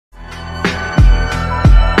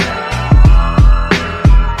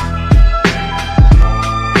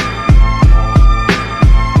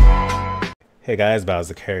Hey guys,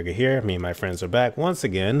 Zakeruga here. Me and my friends are back once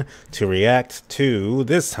again to react to,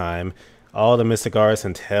 this time, all the Mystic Arts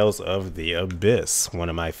and Tales of the Abyss. One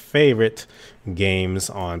of my favorite games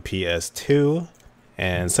on PS2.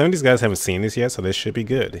 And some of these guys haven't seen this yet, so this should be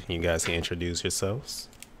good. You guys can introduce yourselves.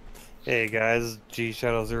 Hey guys, G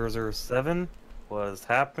Shadow 007. What's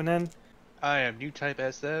happening? I am new type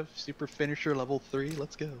SF, super finisher level 3.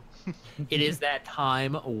 Let's go. It is that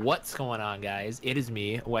time. What's going on, guys? It is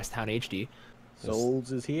me, Westtown HD.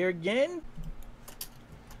 Souls is here again.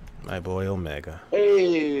 My boy Omega.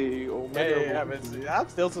 Hey, Omega. Hey, I'm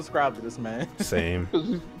still subscribed to this man. Same.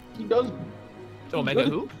 He does. Omega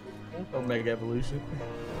who? Omega Evolution.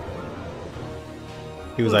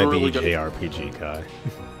 He was like the Really good. JRPG guy.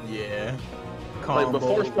 Yeah. Like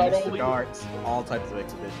before Combo, Shadow Mystic Leap? Arts, all types of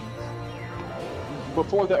exhibitions.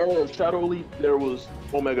 Before the era of Shadow Leap, there was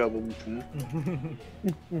Omega Evolution.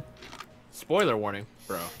 Spoiler warning,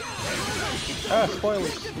 bro.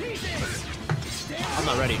 Spoilers. I'm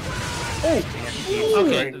not ready. Oh.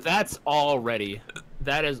 Okay,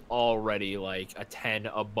 that is already like a 10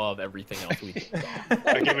 above everything else we do.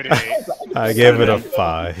 I give it an 8. I give it a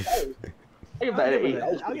 5. I give that an 8.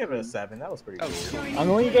 I'll give it a 7. That was pretty cool. I'm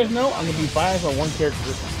gonna let you guys know I'm gonna be biased on one character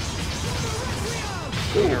this time.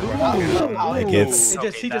 It gets,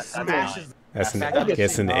 He just smashes. that's an, That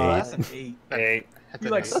gets an 8. That's an 8. 8. He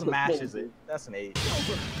like smashes it. That's an 8.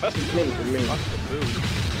 That's the thing for me.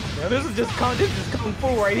 Yeah, this is just kung fu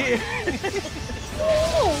right here.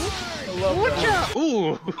 Watch out!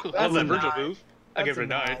 Ooh! That's a Virgil 9. move. I give it a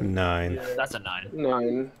 9. 9. That's a 9.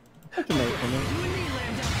 9. That's a nice for me.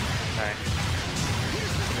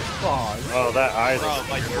 Oh, that eye. Bro,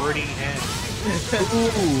 my dirty hand.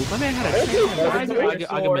 Ooh, my man had a 10.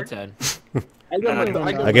 I'll give him a 10.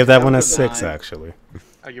 I give that one a 6 actually.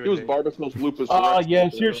 I give He it was an 8. Barbicille's lupus.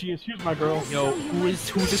 Yes, here she is. Here's my girl. Yo,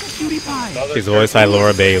 who's this cutie pie? She's voiced by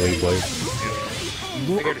Laura Bailey, boy. I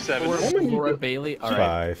give it a 7. Laura Bailey. All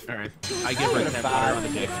right. 5. All right. I give her a 10 on the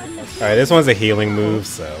dick. Alright, this one's a healing move,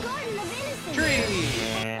 so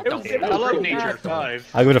I love nature.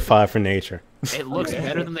 5. I'll give it a 5 for nature. It looks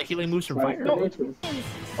better than the healing moves from Fire.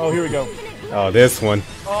 Oh, here we go. Oh, this one.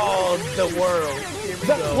 Oh, the world. Here we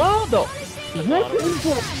go. Wow, though.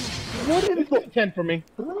 What is it? 10 for me.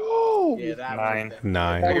 Bro! Yeah, that 9.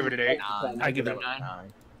 9. I give it an 8. I give it a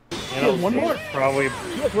 9. You know, one more. Probably.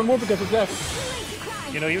 Yes, one more because of that.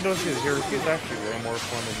 You know, even though she's here, she's actually way more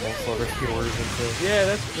fun than most other heroes into. Yeah,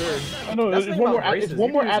 that's true. I know. That's There's the one thing more. about It's races, one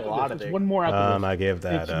you more can use a after lot this. of It's it. one more after this. I give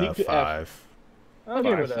that It's unique to 5. I'll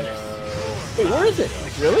give it a. 5. Wait, where is it?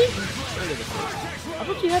 Really? I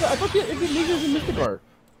thought you had. I thought you had Ninjas and Mystic Art.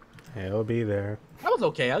 It'll be there. That was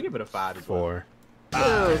okay. I'll give it a 5 as well. 4.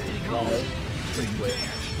 Pretty quick.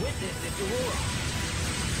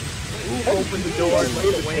 Ooh, open the door and let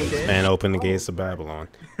the wind in. And open the gates of Babylon.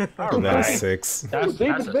 Alright. That's 6. That's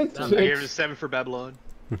Big a event. I gave it a 7 for Babylon.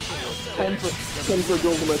 10 for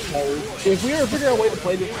Gundam Towers. If we ever figure out a way to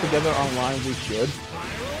play this together online, we should.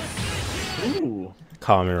 Ooh.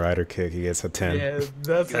 Kamen Rider kick, he gets a 10. Yeah,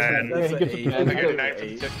 that's And- an he gets a 8. 10. I give it a 9 for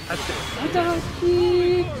the tip.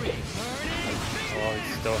 Oh,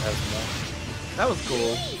 he still has none. That was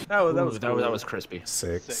cool. That was crispy.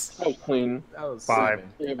 6. That was clean. That was 5.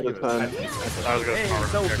 I give it a 10. I was going Hey, to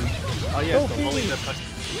Sophie. Oh yeah, Sophie. Sophie. The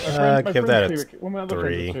touch. Give that a favorite, one of my other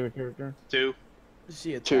 3. friend's favorite character. 2.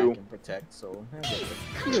 She attack 2. and protect, so.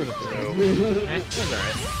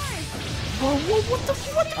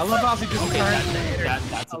 I love how she just turned.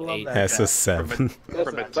 That's I an love 8. that. That's a 7.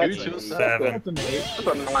 From a 2 to a 7. That's an 8. That's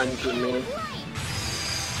a 9 for me.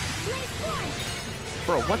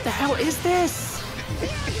 Bro, what the hell is this?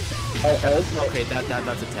 Okay, that's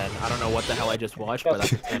a 10. I don't know what the hell I just watched, but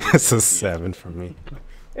that's a 10. That's a 7 for me.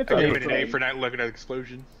 It's I an give it 8. an 8 for not looking at the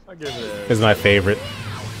explosion. I give it. It's my favorite.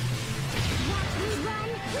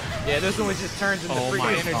 Yeah, this one just turns into Oh freaking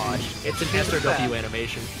my energy. gosh. It's an SRW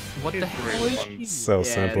animation. What the hell is she? So Yeah,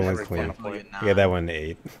 simple and that's clean. fun. I give that one an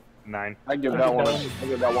 8. 9. I give that one a 9.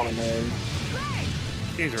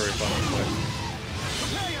 He's very fun to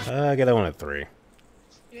play. I give that one a 3.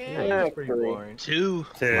 Yeah, that's pretty boring. 2.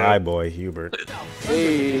 My boy Hubert.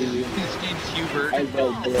 Hey, Hubert. I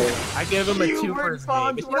love Bill. I give him a 2 for his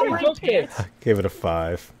name. Is he Hey, wearing Sosuke. pants? Give it a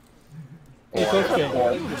 5. Hey,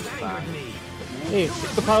 Sosuke. Hey,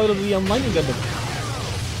 it's the pilot of the Lightning Gundam.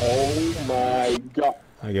 Oh my god.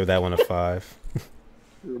 I give that one a 5.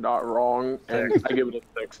 You're not wrong. And I give it a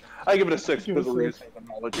 6. I give it a 6 because of the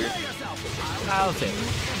technology. I'll take it.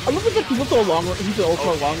 I love that he's also a long. He's an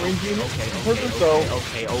ultra long range unit person. So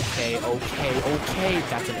Okay.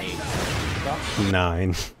 That's an 8. 9.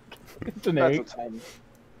 it's an That's 8. a 10.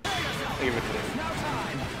 I give it a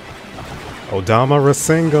 10. Odama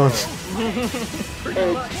Rasengan.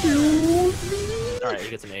 Alright, he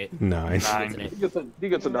gets an 8. 9. He gets an 8. He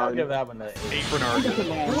gets a I'll 9. give that one an 8. 8 for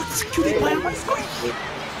Naruto. What's cutie pie on my screen?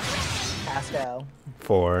 Pascal.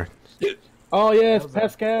 4. Oh yes,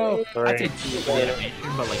 Pascal. I'd say 2 for the animation,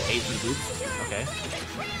 but like 8 for the boots. Okay.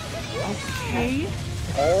 Okay.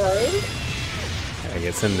 Alright. I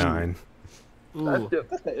guess a 9. Ooh.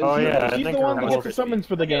 Oh yeah, I She's think the one her that gets the summons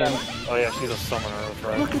for the game. Oh yeah, she's a summoner, that's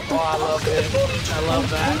right. Look at Oh, I love it. I love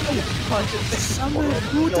that.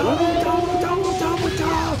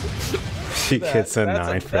 She gets a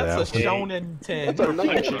 9 for that That's a one. shonen 10. That's a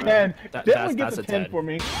 9. Definitely gets a 10 for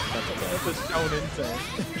me. That's a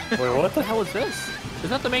shonen 10. Wait, what the What the hell is this? Is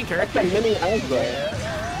that the main character? That's a mini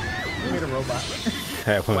Asgard. You made a robot.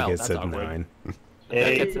 That one Well, gets a that's awkward. 9.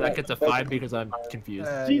 That gets a 5 because I'm confused.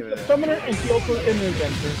 She's a summoner and she also an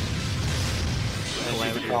inventor.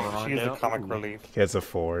 She's a comic relief. Gets a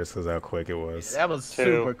 4. This is how quick it was. That was 2.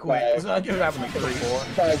 super quick. So I'll give that one a 3.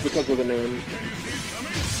 5 because of the name.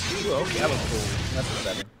 Ooh, okay, that was cool. That's a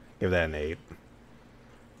 7. Give that an 8.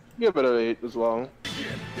 Give it an 8 as well.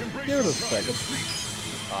 Give it a second.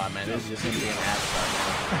 Oh man, this is just gonna be an ass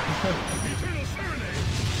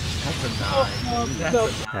That's a 9.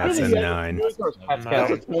 That's a 9.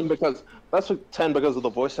 That's a 10 because of the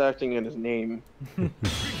voice acting and his name. 10,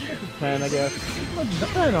 I guess.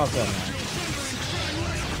 Turn off that 9.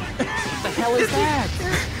 What the hell is that?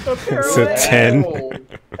 It's a 10.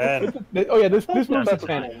 And Oh yeah, this movie's a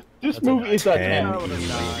 10. This movie is a 10. 10.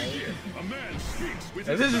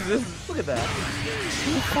 This is look at that.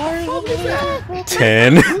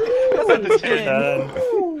 10. That's a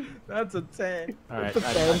 10. That's a 10. Alright,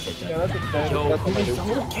 That's a 10. Yeah, that's a 10. Yo,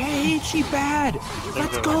 okay, ain't she bad?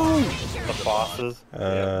 Let's go! the bosses.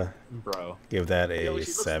 Bro. Give that Yo, a she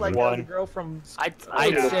looks 7. like One. the girl from. I'd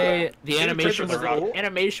say the animation was Richie.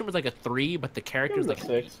 animation was like a 3, but the character was like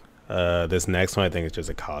 6. This next one I think is just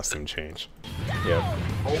a costume change. Yep.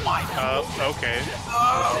 Okay.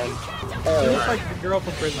 She looks like the girl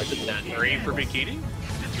from Prison. 3 for bikini?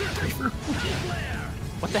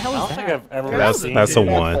 what the hell I is don't think that? I've ever seen That's a these.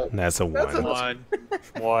 1. That's a 1.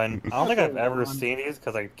 1. I don't think I've ever seen these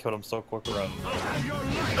because I killed him so quick.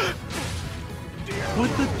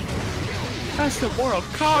 That's the world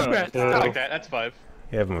combat! I like that. That's 5.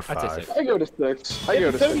 You have him a I'd say 5. 6. I go to 6. I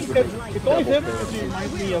go to 6. It's only 7 because it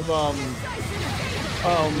reminds me of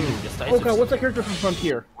oh god, what's that character from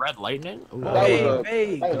Frontier? Red Lightning? Ooh.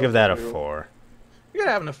 Hey, I'll give that a 4. You're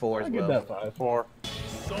having a 4 as I'll give well. that 5. 4.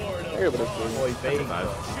 I give it a 3. Boy, baby.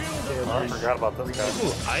 I forgot about this guy.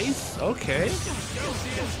 Ooh, ice? Okay.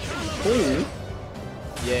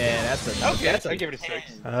 Yeah, that's a. Okay, that's a. I give it a 6.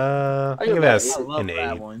 I'll give that I love an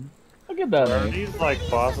that 8. one. I'll give that Are an 8. these like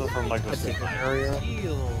bosses from like the secret area?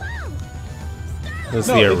 This is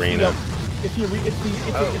No, the it's arena. It's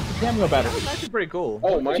the camera battle. That's actually pretty cool.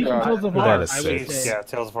 Oh my She god. controls the Give that a heart. I would 6. say- Yeah,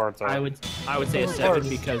 Tales of Hearts. I would say a 7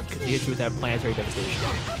 because the issue with that planetary devastation.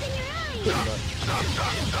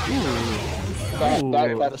 Ooh,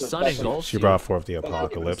 the sun engulfs She you. brought forth the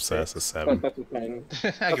apocalypse. So that's a 7. That's a 10.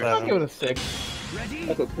 I give it a I'll give it a 6.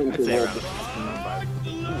 That's a 10 I'd say too. around Ooh,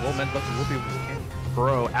 old man left the whoopee.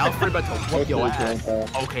 Bro, Alfred about to whoop your ass.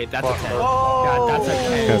 Okay, that's a 10. Oh, That's a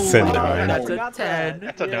 10. That's a 9. That's a 10.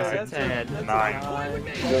 That's a 9. That's a 10. 9.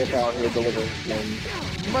 Wolf out here delivering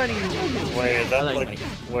money. Wait, is that I like like.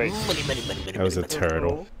 Wait, That was a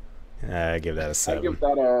turtle. I give that a I 7. give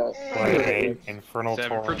that a. wait, Infernal 7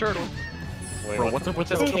 for Torrent. turtle. Wait, Bro, what's up with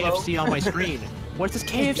this KFC on my screen? What's this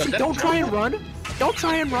KFC? Don't try and run! Don't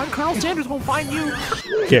try and run! Colonel Sanders won't find you!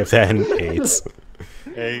 Give that an 8.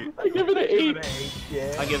 8. I give it an 8.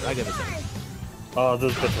 Yeah. I give it a 7. Oh,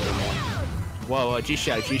 this bitch is Whoa,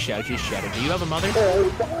 G-Shadow. Do you have a mother?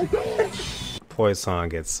 Poison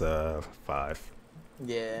gets 5.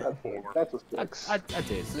 Yeah. That's a 6. I'd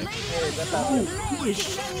say it's 6.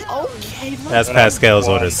 Okay, look. That's Pascal's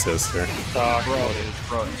older sister. Bro,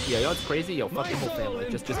 Bro, yeah, you know what's crazy? Yo, fuck the whole family.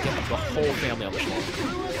 Just get the whole family on the show.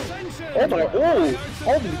 Oh my.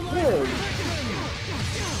 Oh these horns.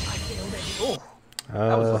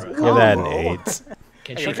 Give that an 8.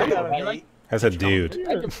 Can Hey, she you come got over an here? 8? That's a dude.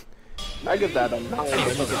 I give that a 9. All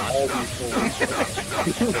these horns.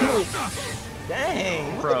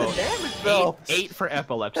 Dang. Bro, Look at the damage, though. 8 for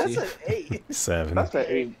epilepsy. That's an 8. 7. That's an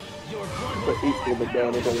 8. That's an 8 for the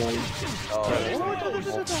down of the line.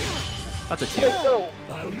 That's a 2.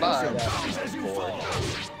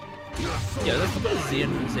 Yeah, that's the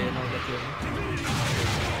Xehanort that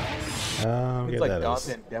It's Give like that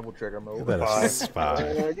Dante a, and Devil Trigger mode. give that a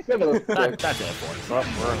 5. Give it a 6. That's it for it. Oh,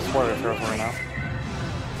 we're in spoiler territory now.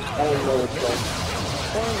 I don't know what's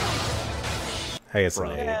Hey, it's an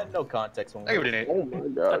Bro. 8. Yeah, no context. I give it an 8. Oh my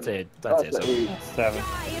god. That's it. That's it. So, 7.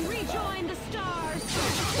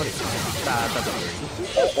 what is that? That's a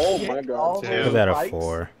weird. Oh my god. Two. Give that a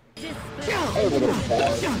 4.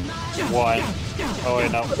 1. Oh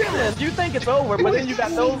wait, no. Look at this. You think it's over, but then you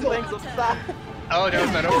got those things aside. Oh, no,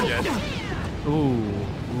 it's not over yet.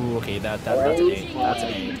 Ooh, okay, that's an 8. That's an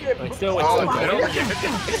 8. It's still, it's Oh, still it's not going. over yet.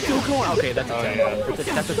 It's still going. Okay, that's a 10. yeah.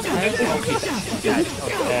 That's a 10.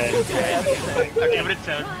 Okay, I give it a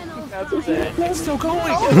 10. That's a 10. it's still going.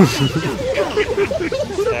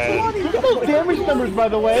 Damage numbers, by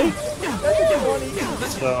the way.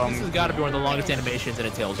 This has got to be one of the longest animations in a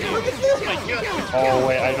Tales game. Oh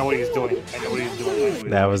wait, I know what he's doing. I know what he's doing.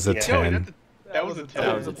 That was a Yeah. 10. That was a 10.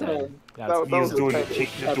 That was a 10. He was doing a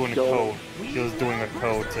code. He was doing a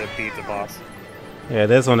code to beat the boss. Yeah,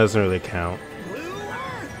 this one doesn't really count.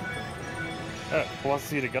 Who wants to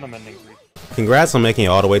see the Gundam ending? Congrats on making it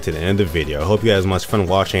all the way to the end of the video. I hope you had as much fun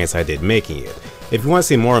watching as I did making it. If you want to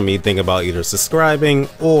see more of me, think about either subscribing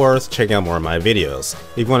or checking out more of my videos.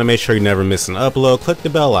 If you want to make sure you never miss an upload, click the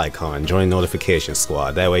bell icon, join the notification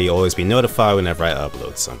squad. That way you'll always be notified whenever I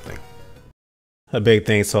upload something. A big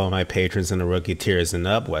thanks to all my patrons in the rookie tiers and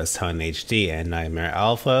up, West Hun HD and Nightmare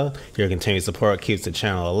Alpha. Your continued support keeps the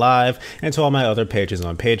channel alive. And to all my other patrons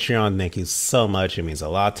on Patreon, thank you so much. It means a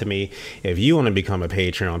lot to me. If you want to become a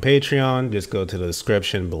patron on Patreon, just go to the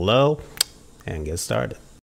description below and get started.